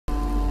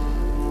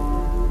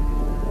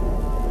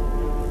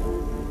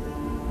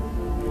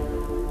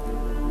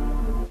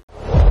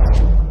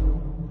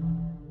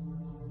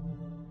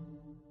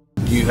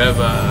have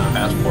a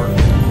passport?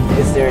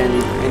 Is there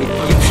any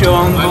peep show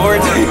on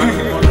board?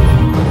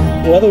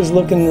 The weather's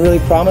looking really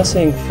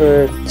promising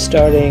for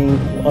starting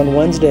on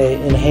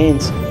Wednesday in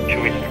Haines.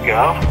 Should we just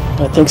go?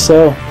 I think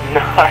so.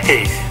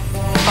 Nice.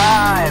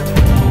 5,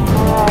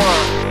 4,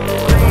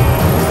 3,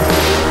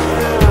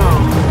 2,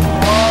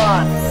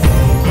 1.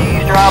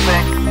 He's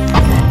dropping.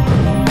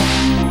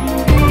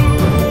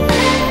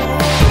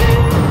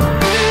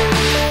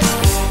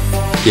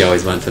 He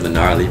always went for the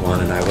gnarly one,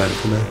 and I went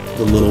for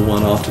the little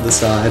one off to the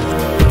side.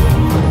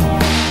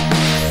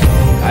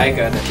 I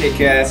got a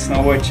kick-ass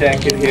snowboard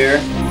jacket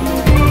here.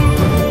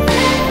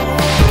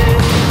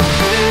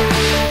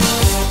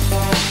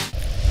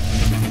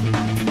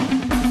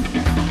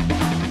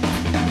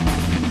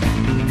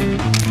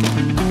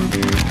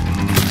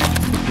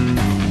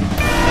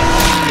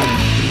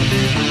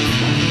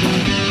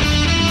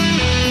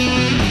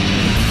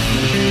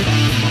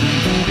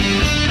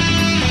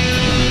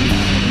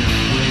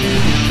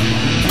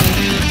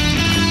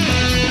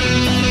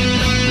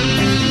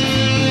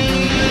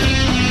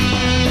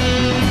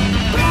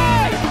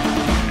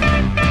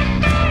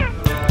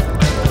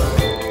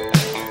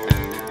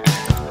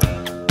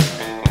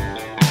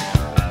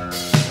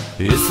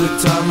 It's the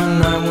time of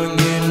night when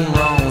getting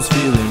wrong's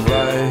feeling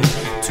right.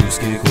 Too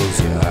scared, close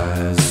your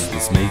eyes,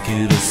 let's make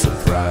it a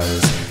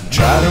surprise.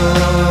 Try to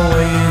run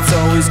away, it's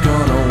always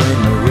gonna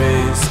win the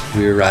race.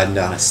 We were riding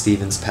down a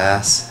Stevens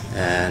Pass,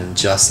 and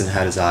Justin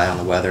had his eye on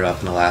the weather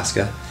up in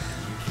Alaska.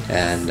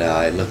 And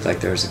it looked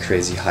like there was a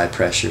crazy high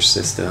pressure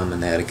system,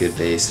 and they had a good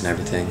base and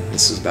everything.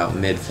 This was about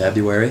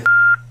mid-February.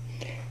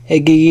 Hey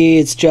Gigi,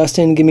 it's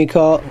Justin, give me a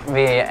call.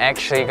 We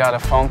actually got a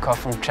phone call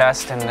from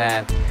Justin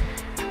that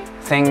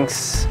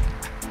things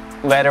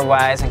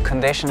weather-wise and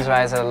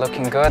conditions-wise are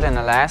looking good in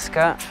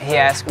Alaska. He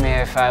asked me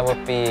if I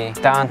would be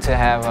down to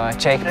have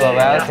Jake blow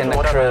out in the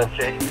crew.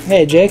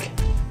 Hey Jake,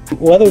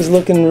 weather's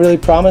looking really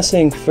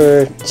promising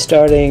for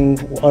starting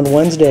on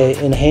Wednesday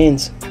in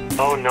Haines.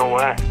 Oh, no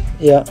way.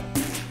 Yeah,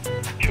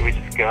 Should we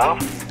just go?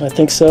 I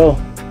think so.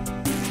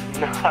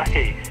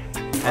 Nice.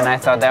 And I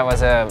thought that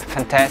was a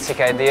fantastic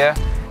idea.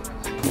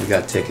 We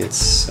got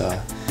tickets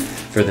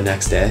for the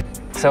next day.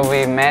 So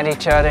we met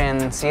each other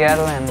in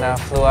Seattle and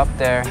flew up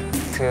there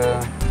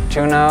to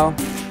Juneau.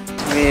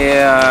 We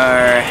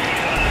are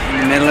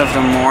in the middle of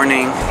the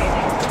morning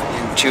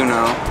in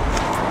Juneau,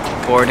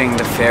 boarding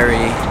the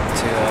ferry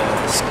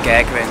to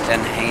Skagit and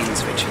then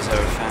Haines, which is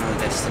our final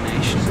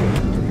destination.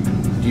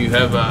 Do you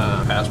have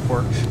a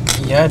passport?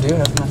 Yeah, I do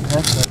have my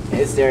passport.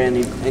 Is there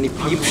any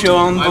peep show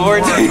on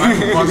board?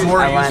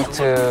 I went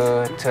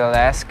to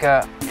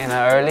Alaska in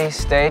an early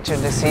stage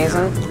of the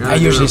season. I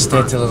usually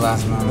stay till the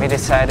last moment. We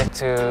decided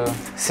to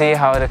see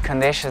how the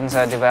conditions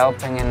are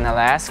developing in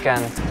Alaska.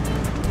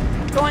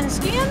 And going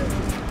skiing?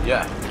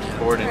 Yeah,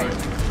 boarding.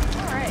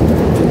 Alright.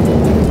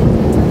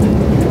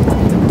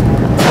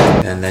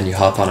 And then you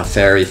hop on a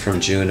ferry from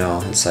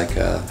Juneau. It's like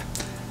a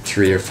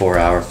 3 or 4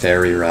 hour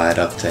ferry ride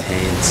up to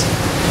Haines.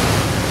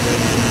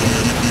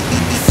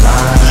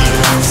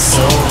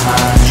 So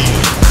high,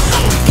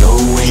 we go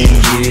and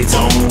get it,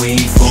 don't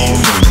wait for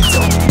me,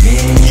 don't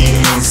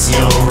miss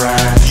your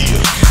ride.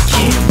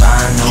 Can't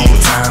buy no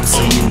time,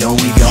 so you know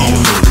we gon'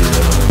 live it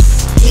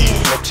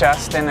up. With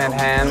Justin at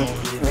hand,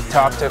 we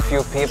talked to a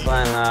few people,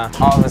 and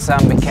all of a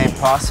sudden became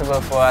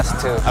possible for us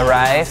to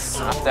arrive.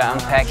 After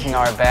unpacking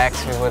our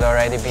bags, we would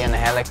already be in a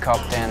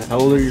helicopter. And How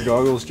old are your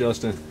goggles,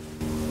 Justin?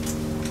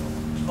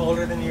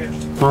 Older than you.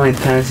 how many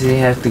times did you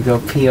have to go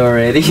pee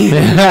already?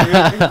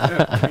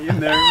 Are you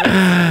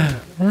nervous?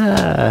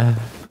 I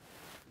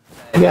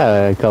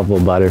got a couple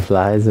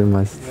butterflies in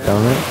my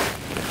stomach.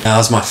 That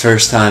was my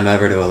first time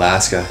ever to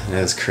Alaska, and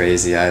it was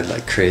crazy. I had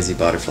like crazy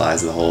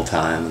butterflies the whole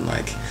time, and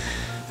like,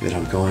 that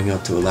I'm going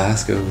up to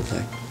Alaska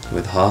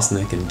with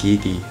Hosnick and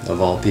Gigi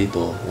of all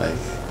people, like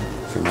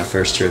for my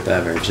first trip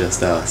ever,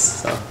 just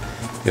us. So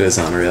it was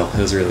unreal. It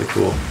was really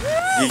cool.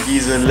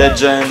 Gigi's a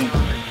legend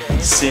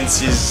since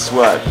he's,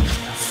 what,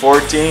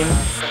 14?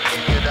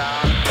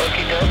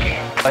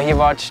 He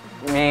watched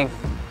me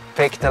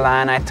pick the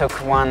line. I took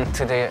one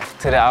to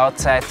the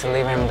outside to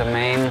leave him the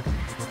main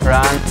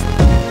run.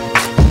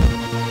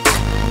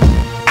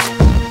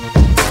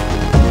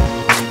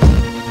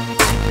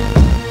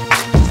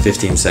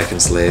 "15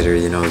 seconds later,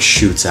 you know, he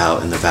shoots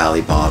out in the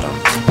valley bottom.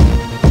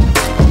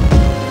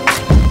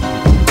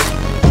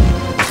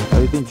 How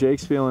do you think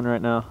Jake's feeling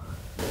right now?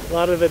 A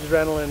lot of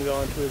adrenaline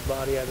going through his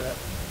body, I bet.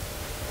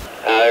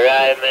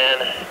 Alright, man.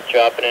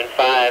 Dropping in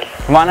 5.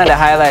 One of the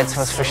highlights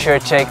was for sure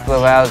Jake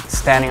blew out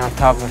standing on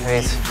top of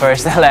his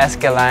first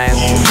Alaska line.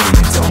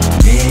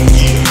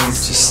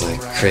 Just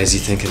like crazy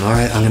thinking, all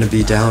right, I'm gonna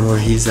be down where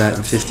he's at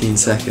in 15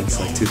 seconds,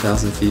 like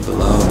 2,000 feet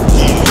below.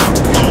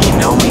 You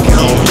know we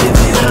gon' live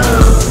it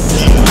up.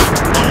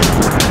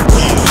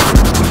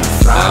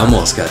 I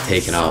almost got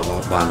taken out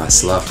by my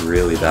slough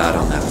really bad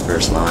on that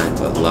first line,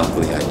 but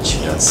luckily I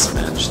just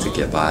managed to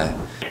get by.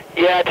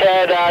 Yeah,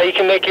 Ted, you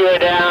can make your way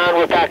down.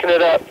 We're packing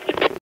it up.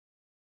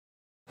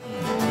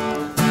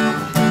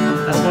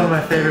 That's one of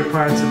my favorite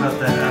parts about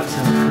that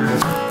Absinthe crew.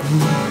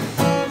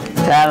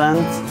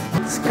 Talent,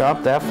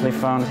 Scott definitely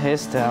found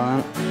his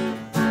talent.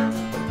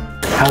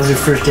 How's your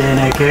first day in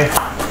AK?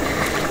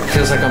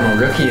 Feels like I'm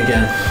a rookie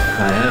again.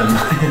 I am.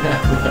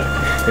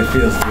 It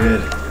feels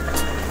good.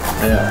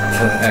 Yeah,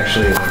 to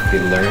actually be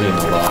learning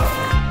a lot.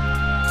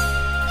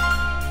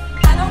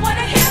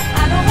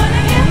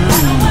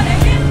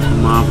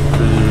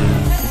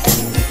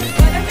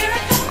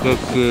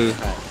 Cookie.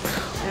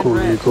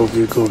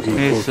 Cookie.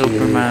 Hey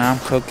Superman, I'm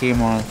Cookie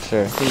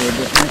Monster.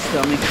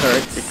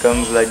 He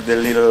comes like the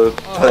little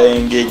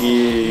playing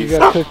Gigi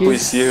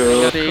with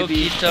you.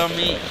 Baby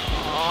tummy.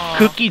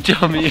 Cookie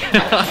tummy.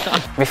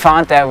 We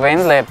found that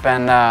wind lip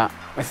and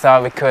we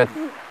thought we could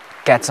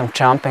get some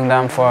jumping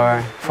done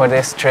for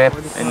this trip.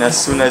 And as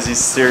soon as he's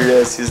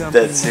serious, he's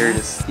dead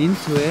serious.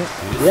 Into it.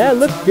 Yeah, it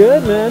looked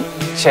good, man.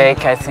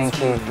 Jake, I think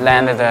he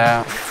landed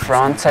a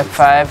frontside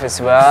 5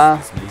 as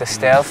well. The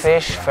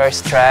stalefish,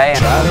 first try.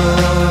 Try to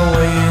run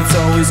away, it's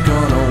always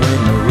gonna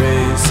win the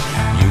race.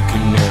 You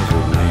can never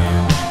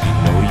win, you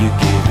know you're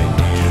giving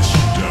in.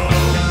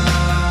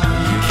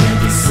 You can't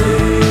be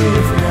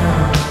safe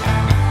now,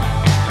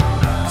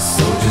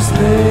 so just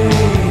lay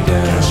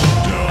down.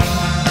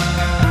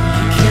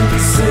 You can't be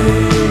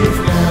safe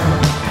now,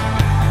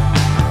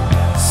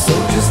 so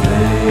just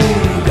lay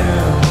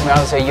down. We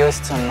also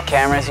used some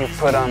cameras you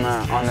put on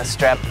the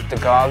strap of the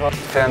goggle.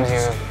 Films you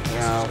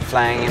know,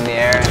 flying in the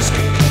air.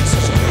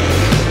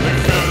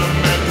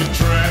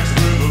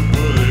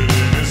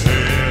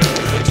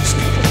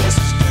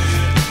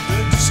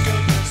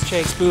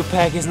 Jake's boot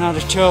pack is not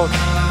a joke. You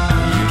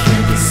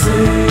can't be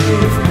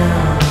safe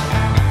now,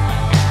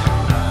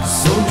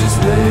 so just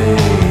lay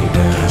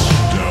down.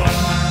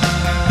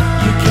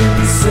 You can't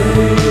be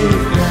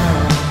safe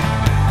now,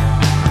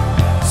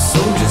 so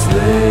just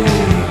lay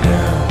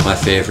down. My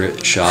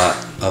favorite shot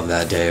of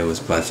that day was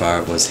by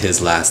far his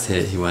last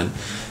hit. He went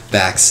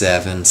back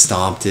 7,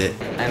 stomped it.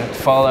 And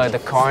follow the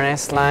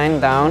cornice line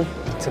down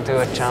to do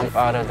a jump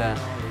out of the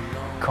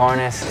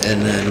cornice.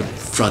 And then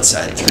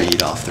frontside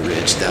 3'd off the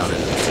ridge down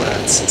into the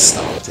flats and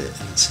stomped it.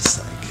 And it's just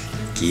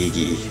like,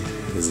 Gigi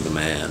is the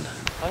man.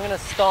 I'm gonna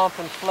stomp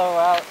and flow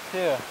out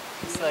too.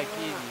 It's like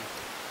Gigi.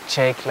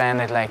 Jake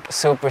landed like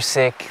super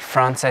sick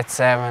frontside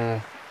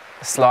 7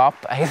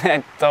 slop.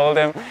 I told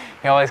him,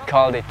 he always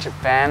called it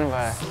Japan,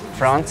 but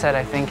frontside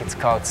I think it's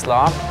called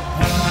slop.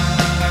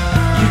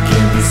 You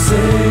can't be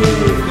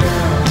safe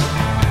now,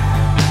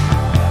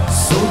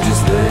 so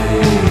just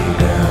lay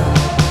down.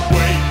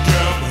 Wake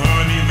up,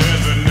 honey,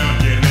 there's a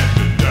knocking at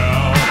the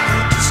door.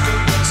 The disco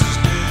bus is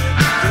dead,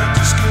 the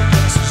disco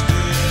bus is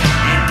dead.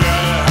 You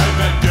gotta hide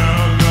that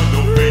gun,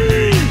 no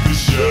finger you can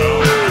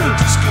show. The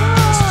disco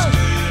bus is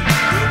dead,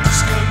 the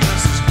disco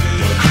bus is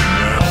dead.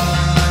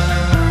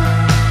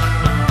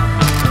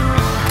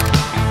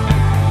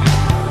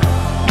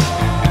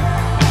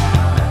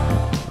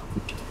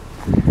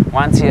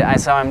 Once I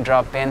saw him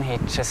drop in, he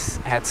just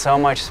had so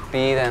much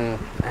speed and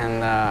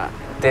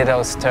did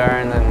those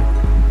turns, and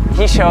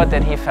he showed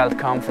that he felt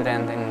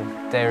confident in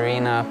the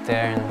arena up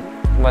there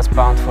and was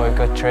bound for a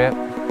good trip.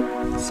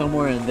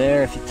 Somewhere in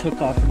there, if you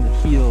took off from the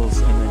heels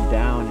and then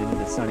down into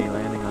the sunny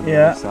landing on the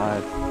other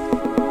side.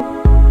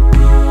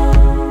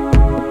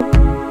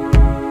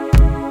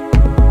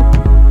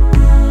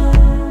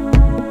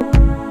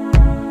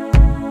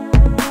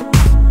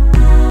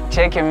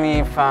 Jake and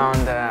me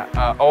found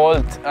an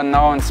old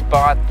unknown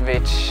spot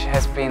which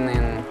has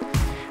been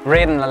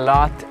ridden a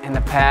lot in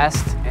the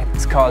past.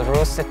 It's called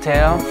Rooster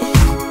Tail.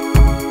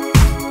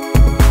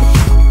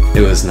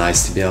 It was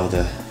nice to be able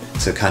to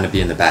kind of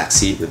be in the back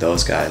seat with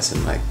those guys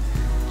and like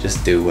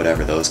just do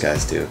whatever those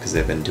guys do, because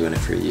they've been doing it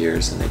for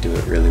years and they do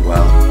it really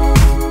well.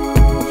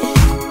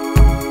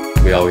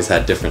 We always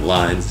had different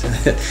lines.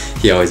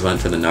 He always went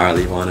for the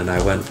gnarly one and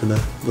I went for the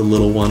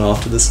little one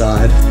off to the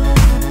side.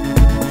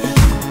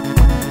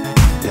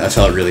 I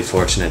felt really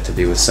fortunate to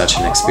be with such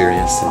an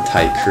experienced and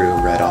tight crew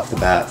right off the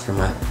bat for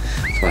my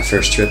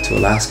first trip to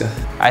Alaska.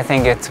 I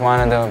think it's one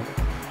of the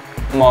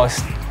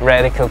most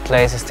radical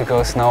places to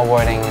go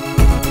snowboarding.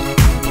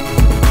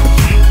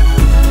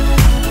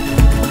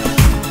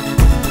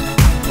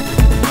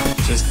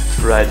 Just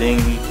riding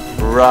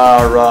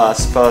raw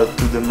asphalt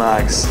to the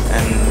max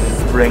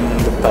and bring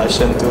the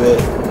passion to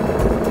it.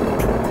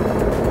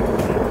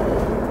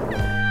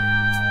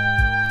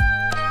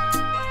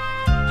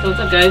 So what's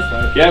up, guys?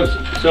 Yeah,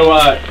 so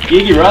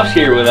Gigi Ruff's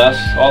here with us,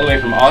 all the way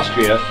from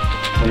Austria,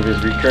 one of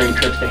his recurring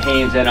trips to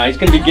Haines, and he's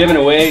going to be giving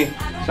away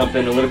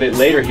something a little bit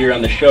later here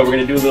on the show. We're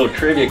going to do a little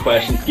trivia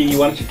question. Gigi,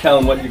 why don't you tell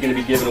him what you're going to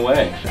be giving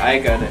away? I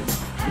got it.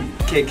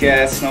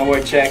 Kick-ass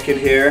snowboard jacket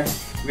here.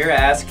 We're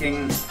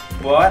asking,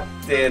 what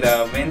did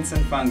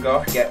Vincent van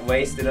Gogh get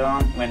wasted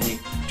on when he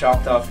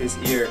chopped off his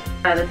ear?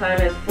 The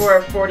time is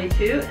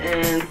 4:42,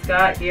 and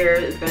Scott here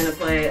is going to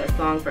play a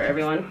song for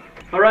everyone.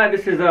 All right,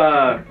 this is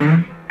a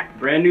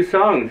brand new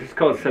song. This is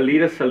called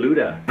Salida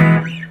Saluda.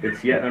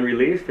 It's yet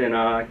unreleased, and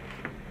I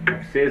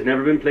say it's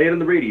never been played on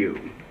the radio.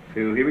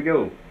 So here we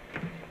go.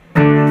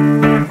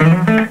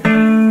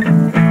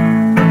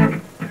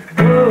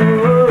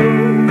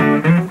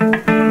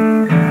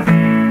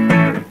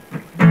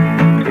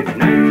 It's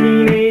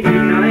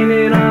 1989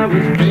 and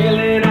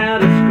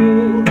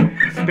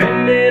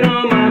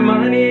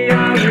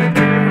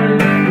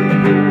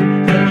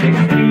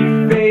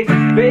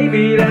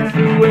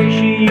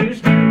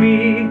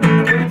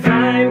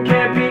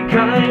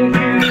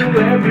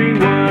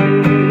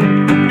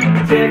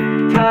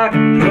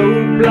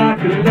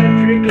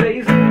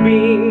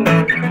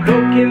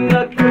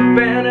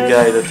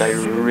guy that I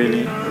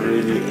really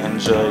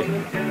enjoy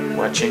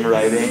watching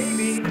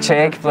riding.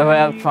 Jake blew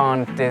up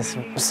on this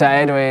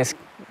sideways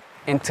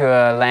into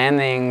a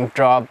landing,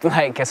 dropped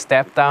like a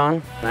step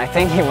down. I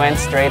think he went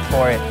straight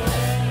for it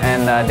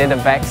and did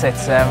a backside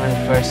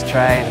 7 first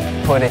try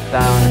and put it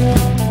down.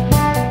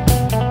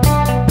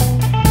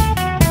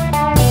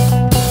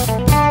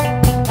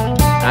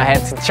 I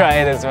had to try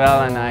it as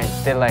well, and I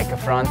did like a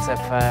frontside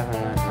 5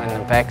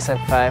 and a backside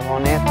 5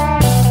 on it.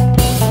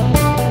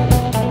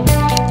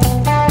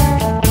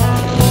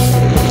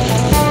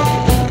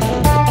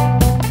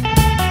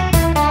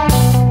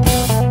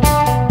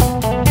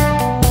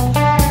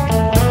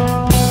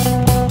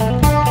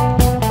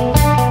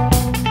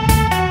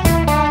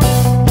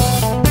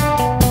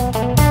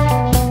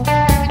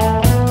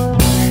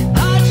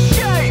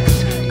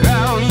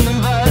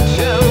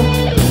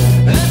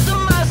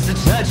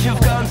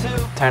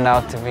 Turned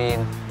out to be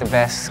the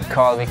best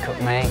call we could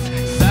make.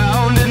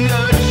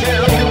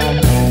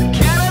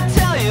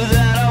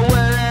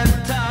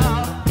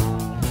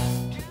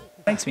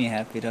 Makes me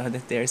happy though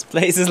that there's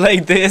places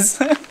like this.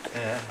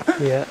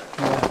 Yeah.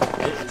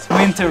 It's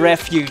winter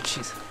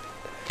refuges.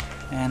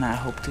 And I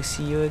hope to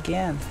see you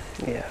again.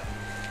 Yeah.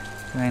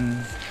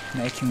 When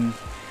making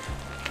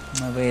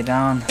my way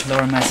down,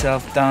 lower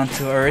myself down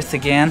to earth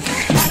again.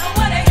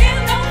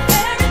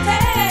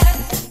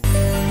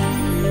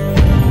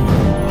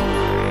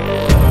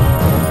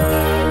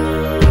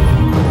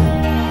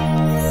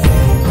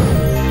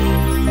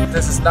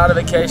 This is not a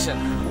vacation.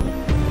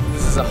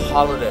 This is a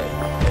holiday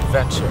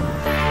adventure.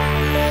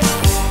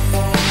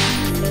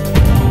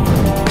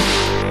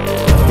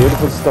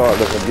 Beautiful start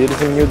of a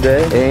beautiful new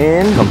day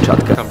in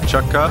Kamchatka.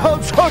 Kamchatka.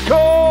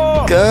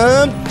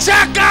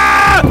 Kamchatka!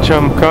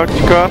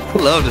 Kamchatka!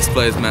 Love this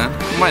place, man.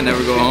 Might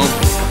never go home.